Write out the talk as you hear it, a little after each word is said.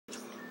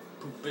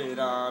Pooping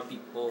on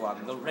people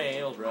on the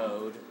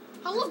railroad.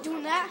 I love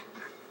doing that.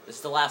 This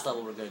is the last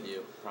level we're gonna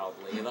do,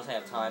 probably. Unless I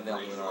have time, then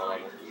I'll do another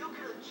level. You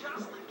can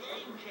adjust the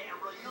game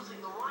camera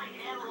using the right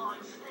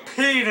analog stick.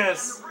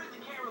 Penis! And to bring the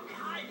camera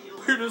behind you,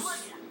 Penis!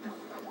 click it.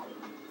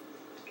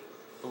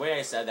 The way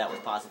I said that was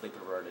possibly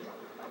perverted.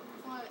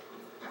 What?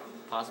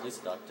 Possibly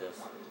seductive.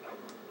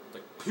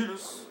 Like,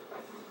 penis!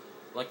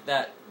 Like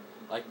that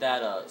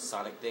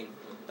Sonic thing.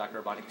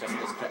 Dr. Robotnik dressed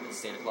as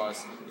Santa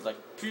Claus. He's like,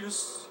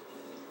 penis!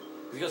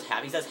 He goes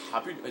happy, he says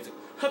happy, he's like,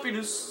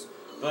 happiness!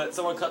 But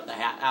someone cut the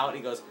hat out and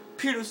he goes,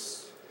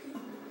 penis!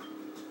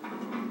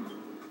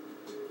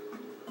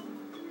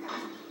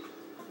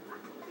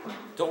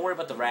 Don't worry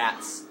about the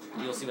rats.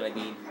 You'll see what I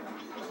mean.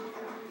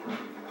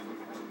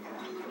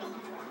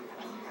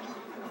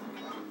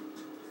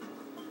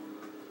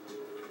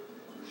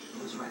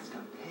 Those rats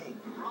got pegged.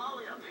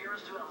 Raleigh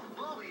appears to have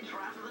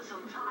booby-trapped this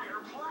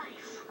entire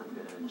place. I'm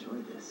gonna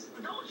enjoy this.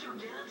 Don't you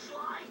get it,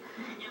 Sly?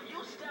 If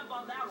you step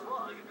on that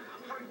rug,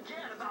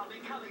 forget about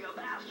becoming a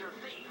master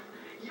thief.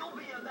 You'll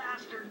be a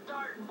master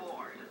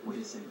dartboard. Wait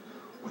a second.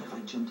 What if I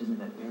jumped into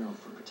that barrel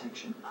for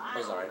protection?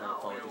 Oh, sorry, I don't know.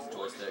 follow It these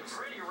looks joysticks.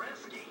 pretty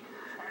risky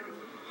and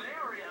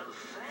very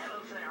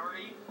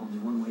unsanitary. Only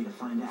one way to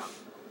find out.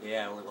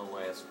 Yeah, only one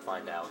way is to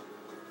find out.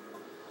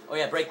 Oh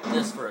yeah, break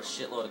this for a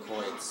shitload of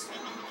coins.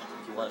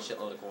 If you want a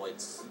shitload of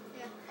coins.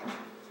 Yeah.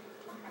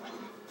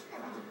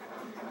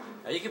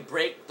 Now you can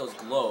break those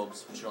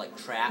globes, which are like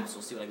traps,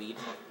 you'll see what I mean.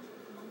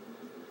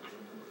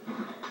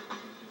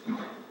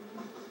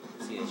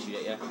 See they shoot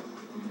at ya?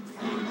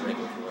 You can break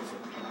them if you want to.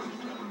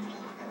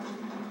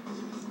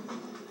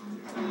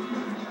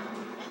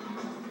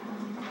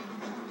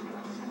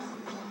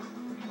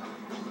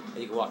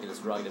 And you can walk in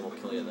this rug and it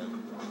won't kill you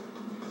then.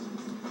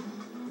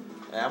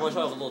 And I'm going to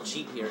show you a little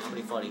cheat here, it's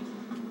pretty funny.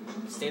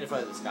 Stand in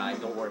front of this guy,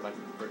 don't worry about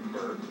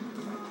dirt.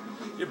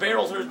 Your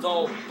barrel turns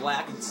all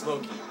black and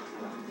smoky.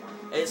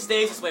 And it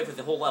stays this way for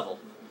the whole level.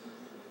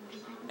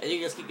 And you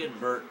can just keep getting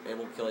burnt and it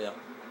won't kill you.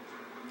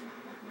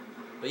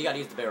 But you gotta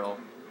use the barrel.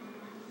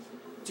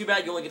 Too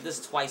bad you only get this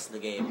twice in the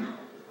game.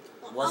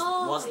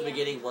 Once in the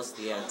beginning, once at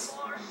the end. So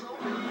far, so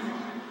good.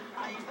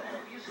 I bet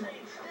if you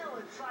stayed still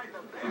inside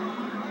the barrel, I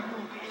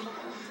won't be able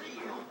to see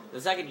you.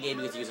 The second game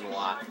you get to use it a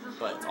lot,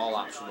 but it's all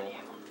optional.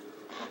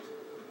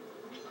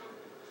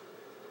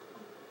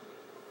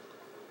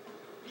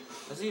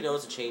 Doesn't he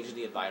notice a change in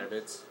the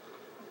environments?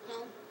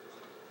 No.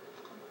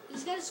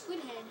 He's got a squid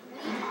head.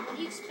 What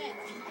do you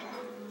expect?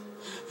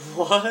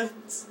 What?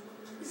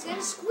 He's got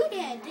a squid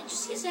head. Did you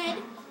see his head?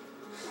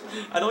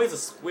 I know he's a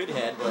squid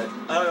head, but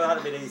I don't know how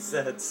to make any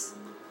sense.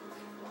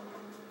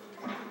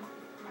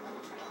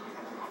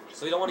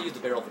 So you don't want to use the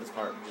barrel for this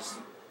part. Did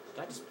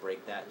I just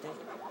break that? Dang it.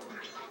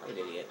 I'm an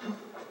idiot.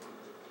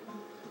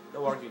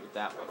 No arguing with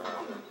that one,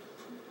 huh?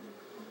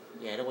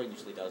 Yeah, no one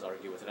usually does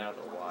argue with it. I don't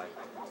know why.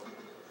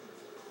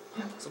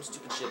 Some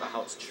stupid shit about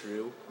how it's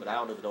true, but I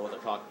don't even know what they're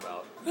talking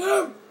about.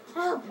 You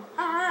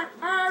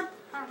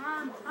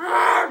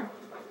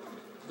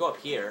go up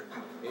here,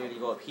 and then you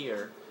go up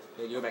here,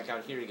 and then you go back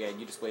down here again,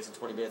 you just wasted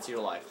 20 minutes of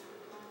your life.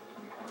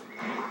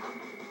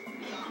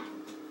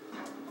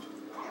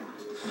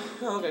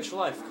 Oh, okay, extra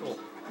life, cool.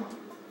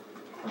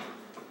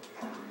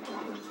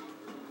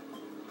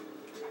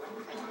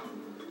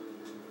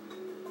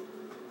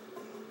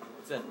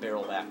 What's that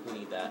barrel back? We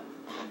need that.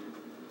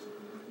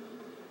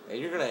 And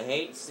you're gonna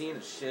hate seeing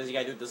the shit you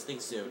gotta do with this thing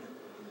soon.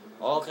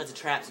 All kinds of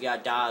traps you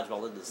gotta dodge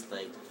while in this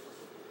thing.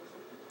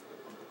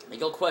 And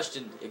you'll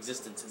question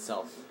existence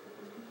itself.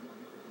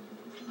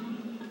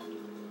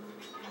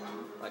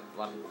 Like a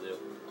lot of people do.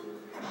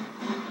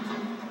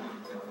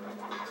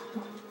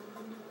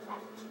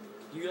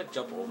 You like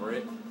jump over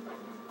it?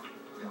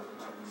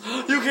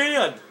 You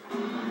can!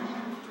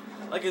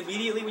 Like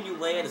immediately when you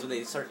land is when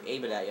they start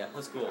aiming at you.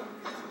 That's cool.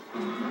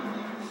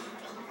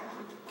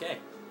 Okay.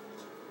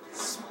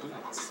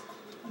 Spoons.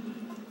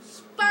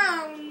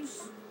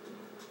 Spoons.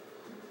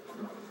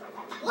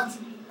 What?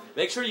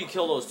 Make sure you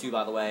kill those two,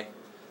 by the way.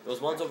 Those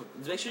ones over.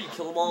 Make sure you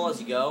kill them all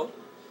as you go,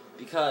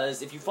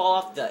 because if you fall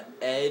off the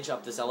edge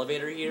up this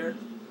elevator here,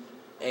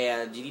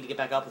 and you need to get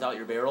back up without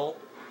your barrel,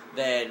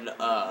 then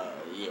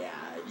yeah,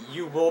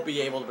 you won't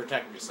be able to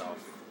protect yourself.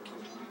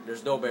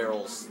 There's no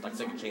barrels, like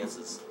second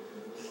chances.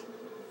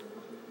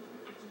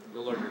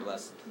 You'll learn your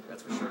lesson,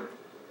 that's for sure.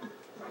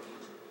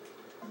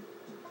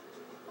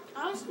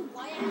 I don't know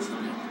why it has to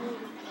be blue.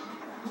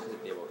 Because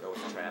they won't know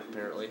it's a trap,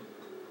 apparently.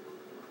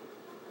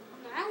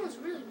 That one's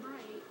really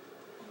bright.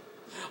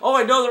 Oh,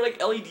 I know, they're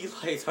like LED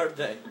lights, aren't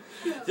they?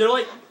 They're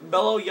like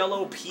mellow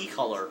yellow pea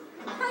color.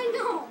 I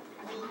know.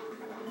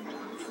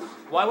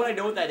 Why would I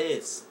know what that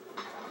is?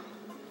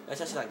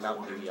 That's actually like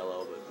Mountain Dew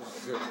yellow,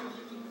 but...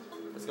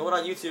 It's going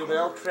on YouTube, and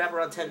I'll crap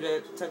around 10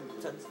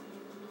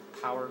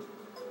 power.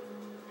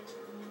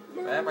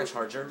 I have my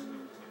charger.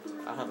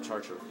 I don't have a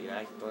charger with me.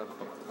 I don't have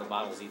the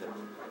bottles either.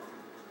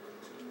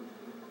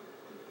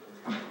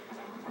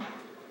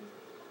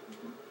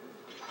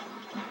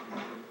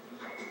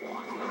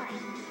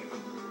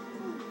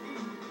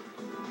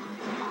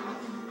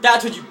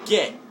 That's what you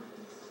get!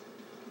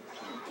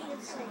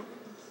 Dancing.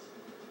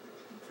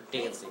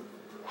 dancing.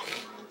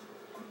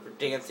 For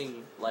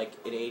dancing like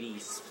an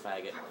 80s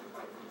faggot.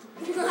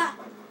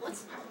 What?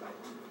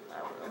 I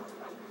don't know.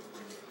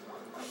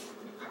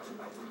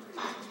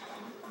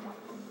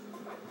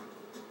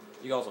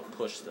 You can also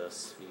push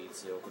this if you need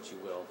to, which you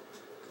will.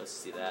 Let's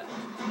see that.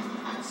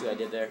 See what I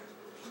did there?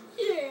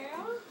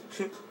 Yeah.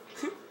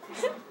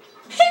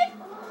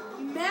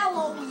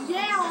 Mellow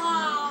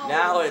yellow.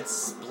 Now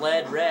it's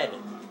bled red.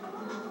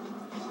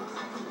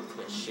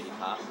 That shitty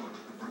pop.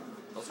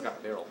 Also got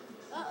a barrel.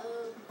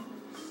 Uh-oh.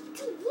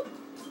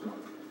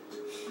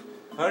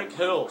 Hank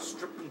Hill,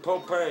 stripping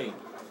propane.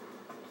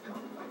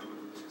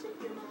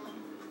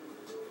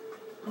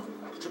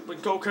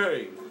 Stripping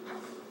cocaine.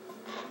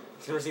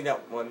 You ever seen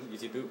that one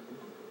YouTube boot?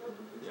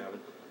 You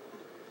haven't?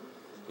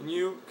 Can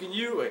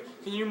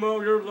you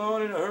mow your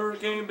lawn in a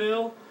hurricane,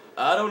 Bill?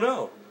 I don't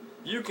know.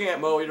 You can't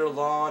mow your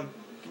lawn.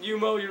 Can you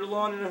mow your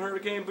lawn in a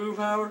hurricane,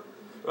 Boomhauer?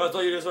 Well, I'll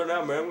tell you this right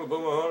now, man. I'm gonna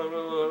boom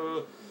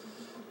my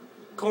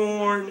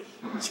corn.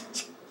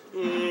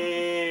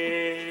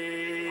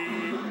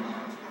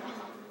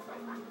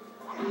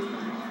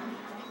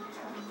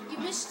 You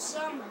missed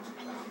some.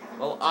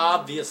 Well,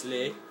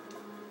 obviously,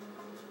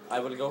 I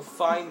will go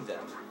find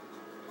them.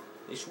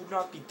 They should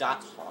not be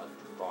that hard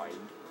to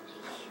find.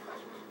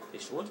 They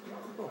should?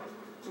 Oh,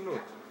 no.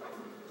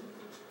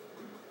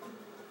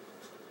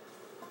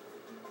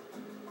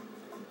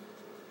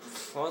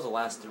 What was the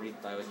last 3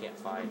 that I can't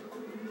find?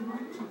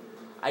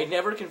 I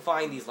never can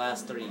find these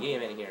last 3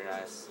 games in here,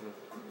 guys.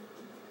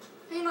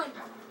 Hang on.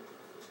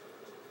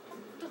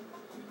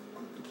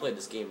 You played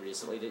this game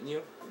recently, didn't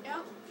you?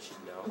 Yep. You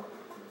should know.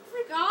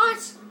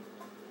 Forgot.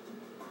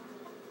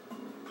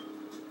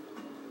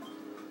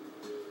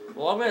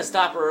 Well, I'm gonna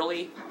stop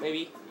early,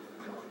 maybe.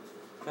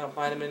 If I don't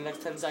find them in the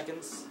next 10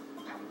 seconds.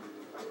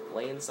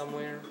 Laying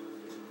somewhere.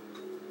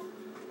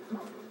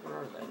 Where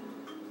are they?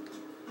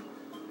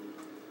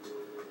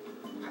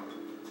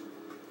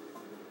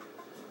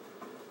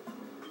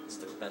 It's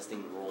the best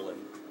thing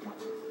rolling.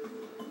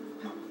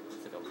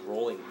 It's like a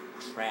rolling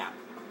trap.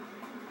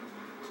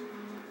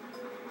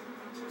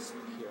 It's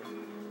here.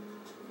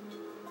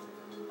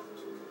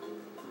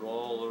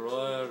 Roll,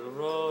 roll,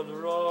 roll,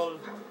 roll.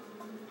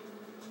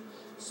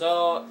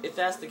 So, if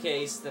that's the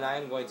case, then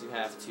I'm going to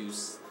have to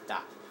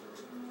stop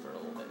for a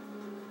little bit.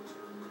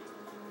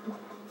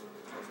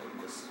 I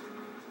think this.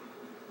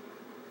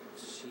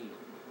 Sheet.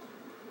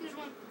 Here's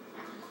one.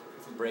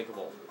 It's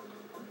unbreakable.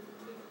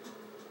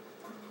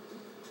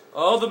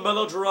 Oh, the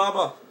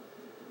melodrama!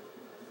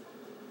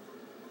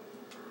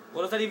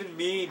 What does that even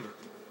mean?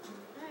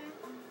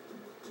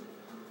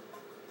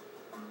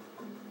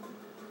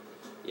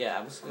 Yeah,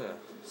 I'm just gonna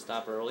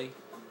stop early.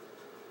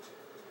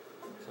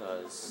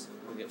 Because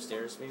we'll get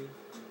upstairs, maybe.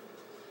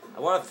 I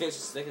want to finish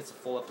this thing. It's a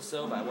full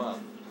episode, but I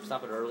want to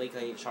stop it early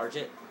because I need to charge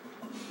it.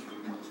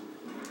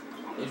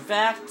 In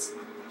fact,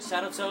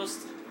 Shadow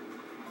Toast,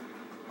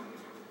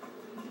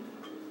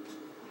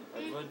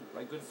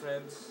 my good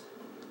friends,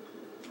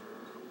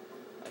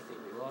 I think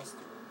we lost.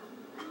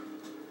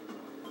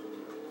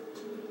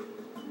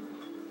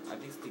 I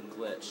think this thing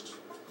glitched.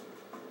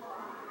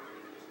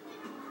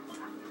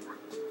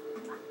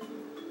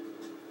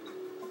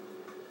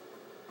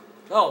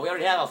 Oh, we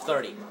already had all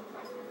 30. Wait,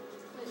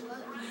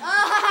 what?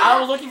 I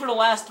was looking for the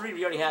last 3,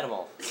 we already had them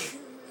all.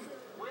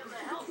 With the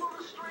help of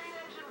a straight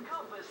edge and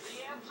compass,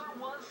 the answer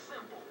was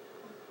simple.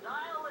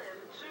 Dial in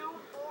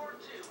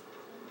 242.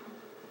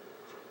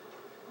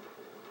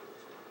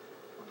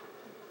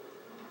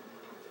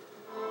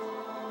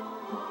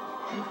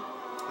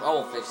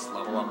 Oh, we'll fix this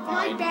level up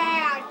My fine.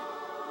 bad.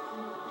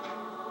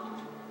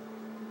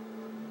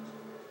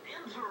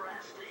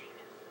 Interesting.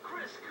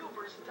 Chris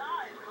Cooper's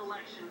dive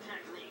collection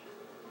technique.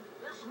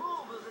 This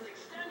move is an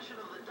extension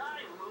of the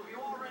dive move you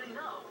already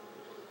know.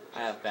 I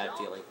have a bad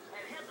feeling.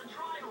 And hit the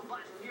triangle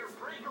button near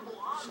breakable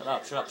objects. Shut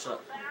up, shut up, shut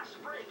up. for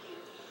Fast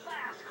breaking,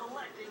 fast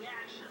collecting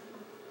action.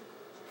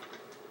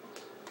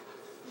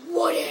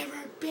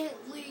 Whatever,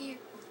 Bentley.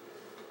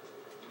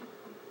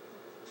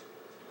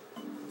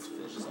 Let's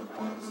finish this up,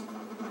 guys.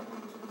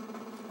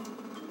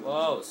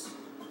 Whoa.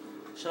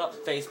 Shut up,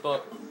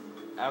 Facebook.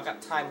 I don't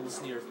got time to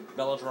listen to your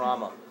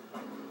melodrama. I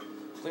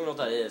don't even know what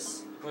that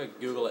is. I'm going to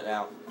Google it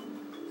now.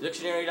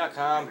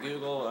 Dictionary.com,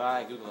 Google.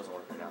 Google doesn't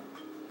work right now.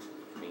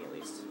 For me, at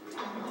least.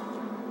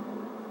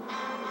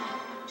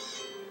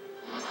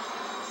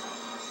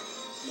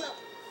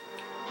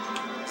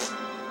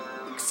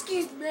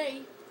 Excuse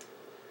me.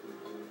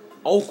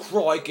 Oh,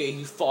 crikey,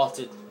 he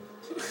farted.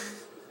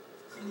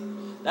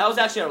 That was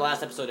actually our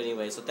last episode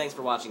anyway, so thanks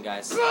for watching,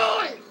 guys.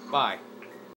 Bye. Bye.